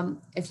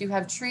 If you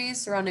have trees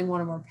surrounding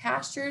one or more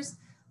pastures,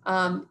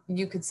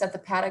 you could set the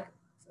paddock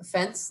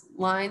fence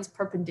lines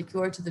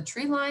perpendicular to the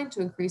tree line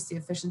to increase the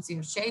efficiency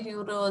of shade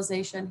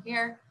utilization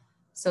here.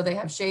 So they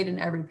have shade in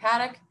every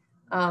paddock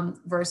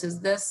versus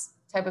this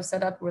type of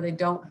setup where they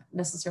don't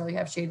necessarily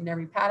have shade in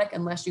every paddock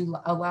unless you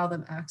allow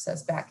them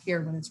access back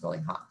here when it's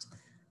really hot.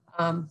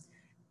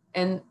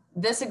 And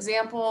this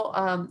example,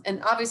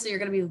 and obviously you're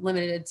going to be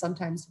limited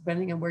sometimes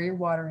depending on where your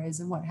water is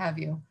and what have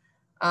you.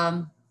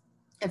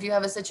 If you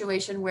have a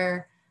situation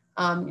where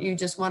you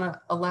just want to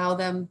allow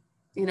them,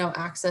 you know,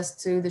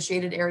 access to the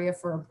shaded area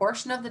for a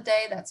portion of the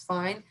day, that's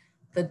fine.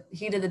 The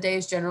heat of the day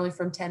is generally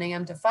from 10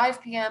 a.m. to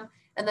 5 p.m.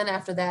 And then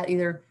after that,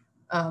 either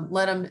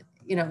let them,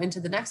 you know, into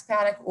the next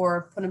paddock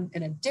or put them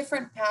in a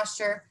different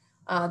pasture.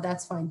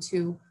 That's fine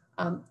too.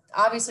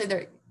 Obviously,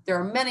 there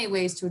are many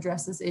ways to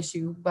address this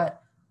issue,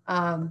 but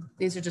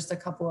these are just a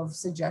couple of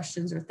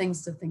suggestions or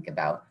things to think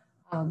about.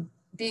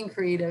 Being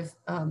creative,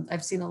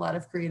 I've seen a lot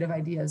of creative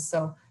ideas.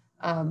 So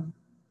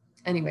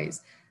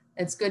anyways,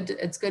 it's good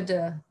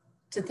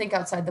to think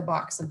outside the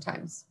box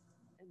sometimes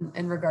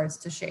in regards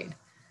to shade.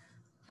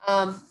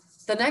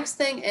 The next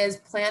thing is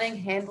planning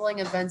handling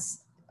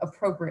events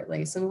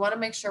appropriately. So we want to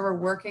make sure we're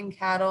working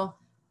cattle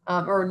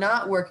or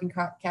not working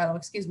cattle,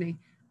 excuse me,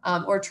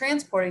 or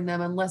transporting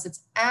them unless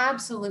it's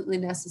absolutely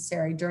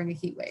necessary during a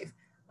heat wave.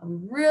 We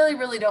really,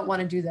 really don't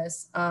want to do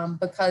this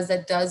because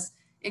that does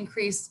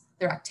increase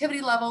their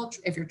activity level.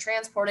 If you're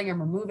transporting and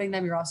removing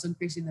them, you're also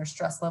increasing their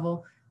stress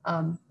level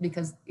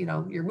because, you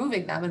know, you're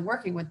moving them and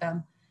working with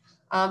them.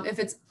 If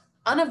it's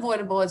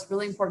unavoidable, it's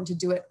really important to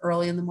do it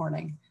early in the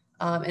morning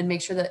and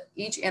make sure that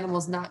each animal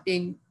is not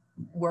being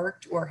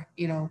worked or,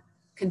 you know,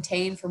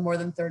 contained for more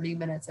than 30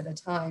 minutes at a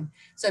time.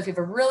 So if you have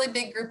a really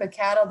big group of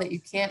cattle that you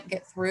can't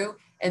get through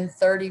in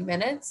 30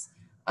 minutes,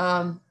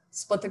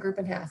 split the group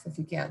in half if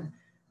you can.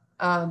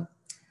 The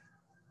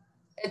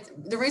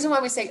reason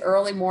why we say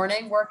early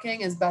morning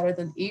working is better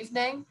than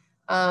evening.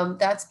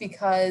 That's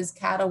because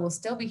cattle will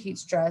still be heat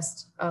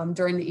stressed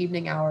during the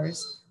evening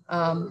hours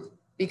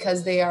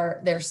because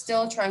they're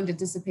still trying to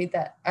dissipate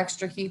that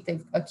extra heat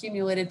they've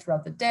accumulated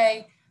throughout the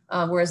day.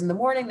 Whereas in the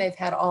morning, they've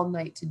had all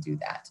night to do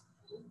that.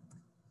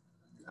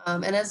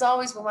 And as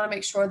always, we want to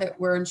make sure that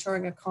we're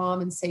ensuring a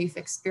calm and safe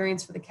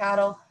experience for the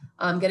cattle.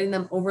 Getting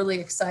them overly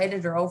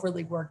excited or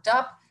overly worked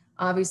up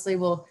obviously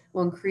will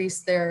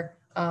increase their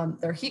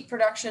heat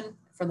production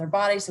from their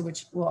body, so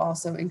which will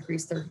also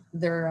increase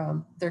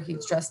their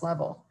heat stress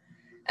level.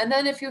 And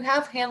then if you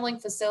have handling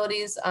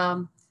facilities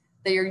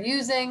that you're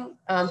using,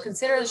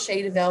 consider the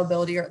shade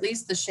availability, or at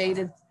least the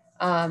shaded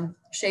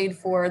shade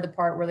for the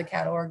part where the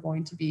cattle are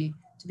going to be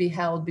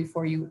held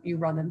before you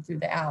run them through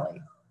the alley.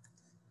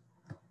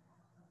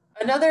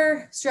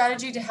 Another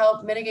strategy to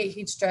help mitigate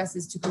heat stress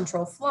is to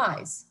control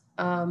flies.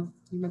 You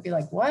might be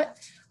like, what?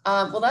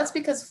 Well, that's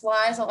because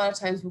flies a lot of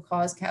times will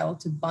cause cattle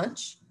to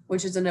bunch,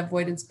 which is an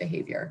avoidance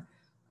behavior.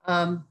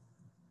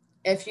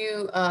 If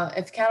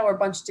cattle are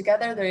bunched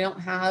together, they don't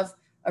have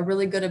a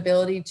really good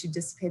ability to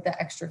dissipate that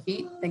extra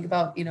heat. Think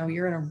about, you know,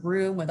 you're in a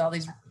room with all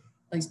these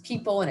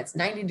people and it's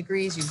 90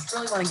 degrees. You just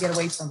really want to get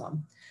away from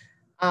them.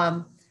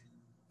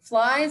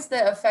 Flies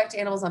that affect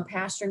animals on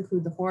pasture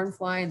include the horn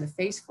fly and the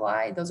face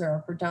fly. Those are our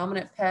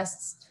predominant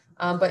pests.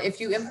 But if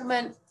you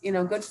implement, you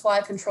know, good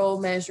fly control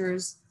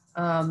measures,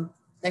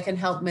 that can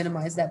help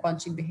minimize that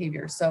bunching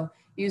behavior. So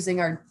using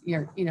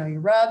your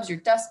rubs, your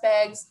dust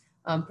bags,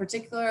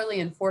 particularly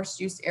in forced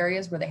use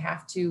areas where they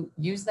have to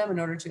use them in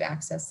order to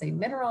access, say,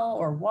 mineral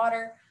or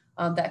water,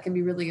 that can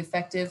be really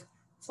effective.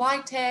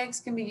 Fly tags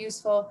can be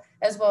useful,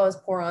 as well as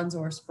pour-ons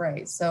or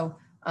sprays. So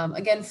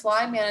again,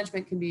 fly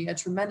management can be a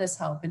tremendous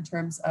help in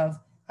terms of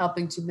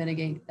helping to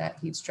mitigate that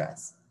heat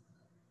stress.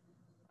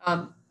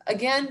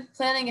 Again,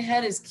 planning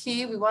ahead is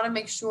key. We want to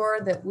make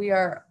sure that we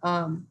are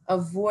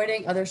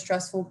avoiding other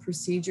stressful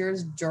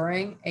procedures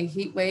during a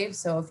heat wave.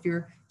 So if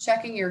you're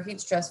checking your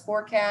heat stress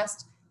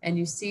forecast and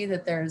you see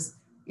that there's,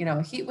 you know,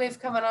 a heat wave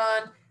coming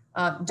on,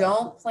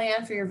 don't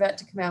plan for your vet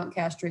to come out and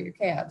castrate your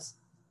calves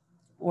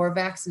or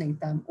vaccinate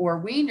them or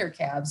wean your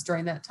calves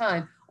during that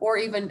time, or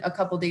even a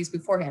couple days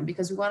beforehand,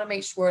 because we want to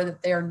make sure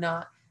that they're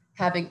not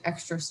having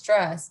extra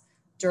stress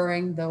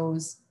during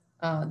those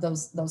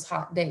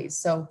hot days.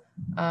 So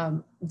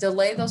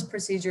delay those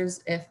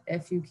procedures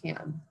if you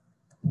can.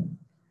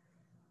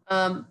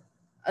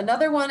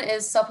 Another one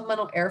is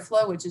supplemental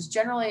airflow, which is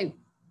generally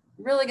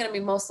really going to be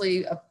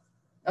mostly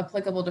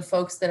applicable to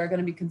folks that are going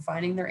to be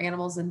confining their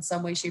animals in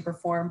some way, shape, or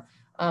form,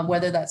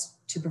 whether that's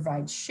to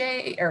provide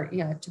shade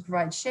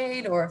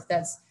or if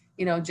that's,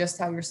 you know, just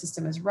how your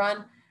system is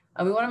run.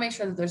 We want to make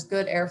sure that there's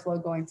good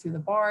airflow going through the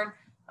barn.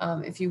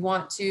 If you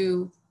want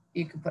to,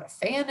 you can put a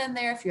fan in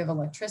there if you have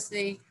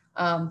electricity,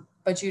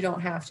 but you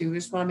don't have to. We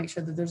just want to make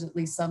sure that there's at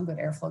least some good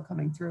airflow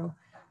coming through.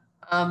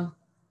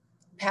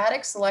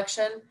 Paddock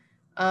selection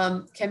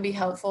can be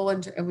helpful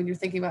when you're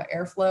thinking about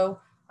airflow,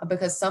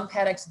 because some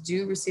paddocks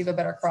do receive a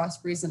better cross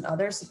breeze than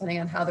others, depending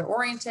on how they're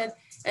oriented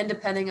and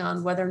depending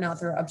on whether or not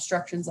there are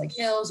obstructions like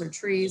hills or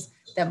trees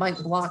that might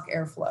block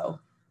airflow.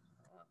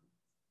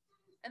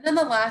 And then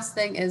the last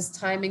thing is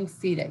timing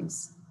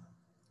feedings.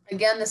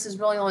 Again, this is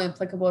really only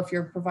applicable if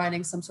you're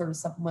providing some sort of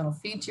supplemental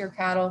feed to your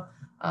cattle,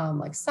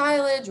 like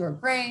silage or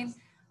grain.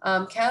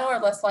 Cattle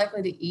are less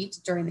likely to eat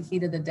during the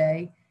heat of the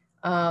day.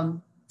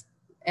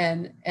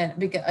 And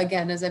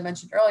again, as I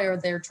mentioned earlier,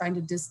 they're trying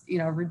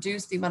to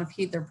reduce the amount of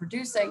heat they're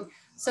producing.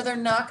 So they're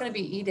not going to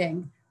be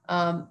eating,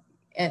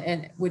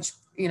 and which,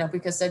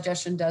 because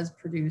digestion does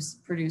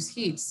produce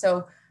heat.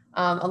 So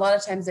a lot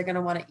of times they're going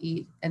to want to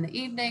eat in the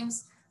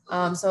evenings.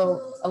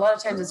 So a lot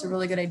of times it's a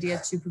really good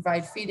idea to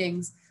provide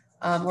feedings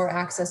or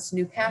access to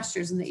new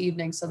pastures in the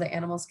evening so the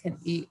animals can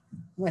eat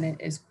when it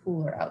is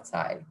cooler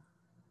outside.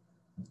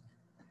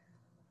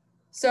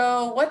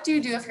 So what do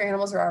you do if your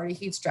animals are already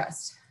heat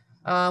stressed?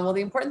 Well,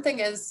 the important thing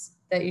is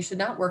that you should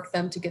not work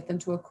them to get them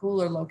to a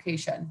cooler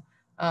location.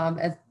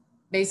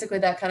 Basically,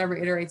 that kind of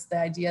reiterates the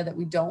idea that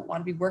we don't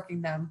want to be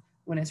working them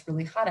when it's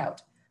really hot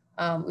out.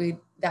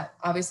 That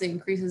obviously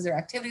increases their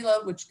activity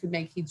load, which could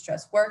make heat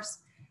stress worse.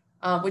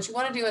 What you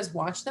want to do is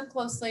watch them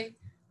closely.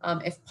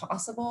 If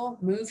possible,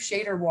 move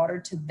shade or water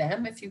to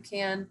them if you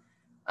can.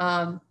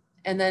 And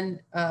then,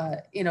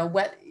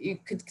 you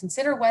could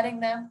consider wetting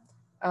them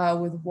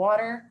with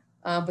water.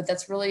 But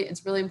it's really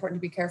important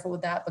to be careful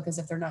with that, because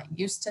if they're not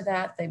used to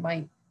that, they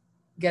might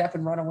get up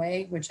and run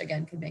away, which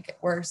again could make it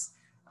worse.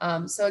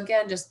 So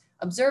again, just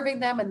observing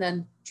them and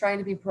then trying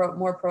to be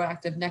more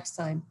proactive next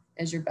time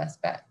is your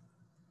best bet.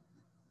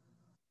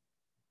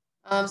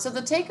 So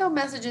the take-home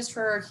messages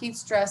for heat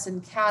stress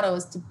in cattle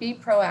is to be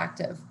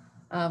proactive.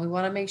 We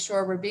want to make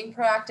sure we're being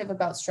proactive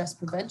about stress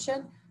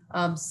prevention,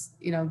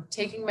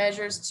 taking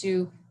measures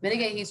to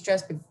mitigate heat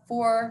stress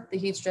before the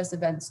heat stress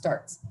event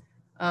starts.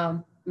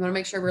 We want to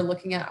make sure we're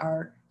looking at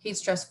our heat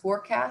stress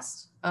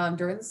forecast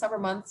during the summer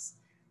months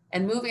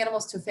and move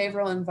animals to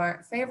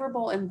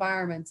favorable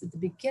environments at the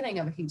beginning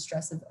of a heat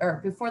stress or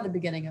before the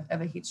beginning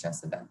of a heat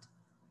stress event.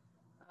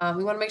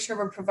 We want to make sure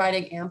we're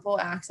providing ample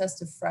access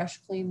to fresh,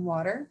 clean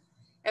water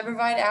and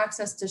provide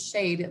access to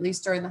shade, at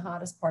least during the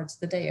hottest parts of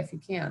the day if you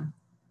can.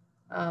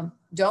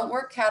 Don't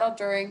work cattle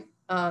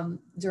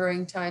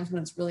during times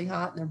when it's really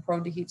hot and they're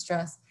prone to heat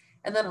stress.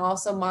 And then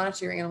also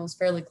monitor your animals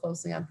fairly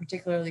closely on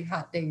particularly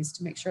hot days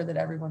to make sure that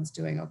everyone's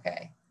doing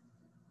okay.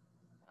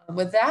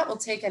 With that, we'll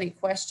take any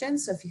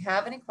questions. So if you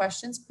have any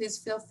questions, please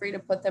feel free to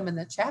put them in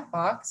the chat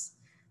box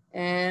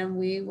and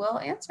we will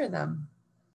answer them.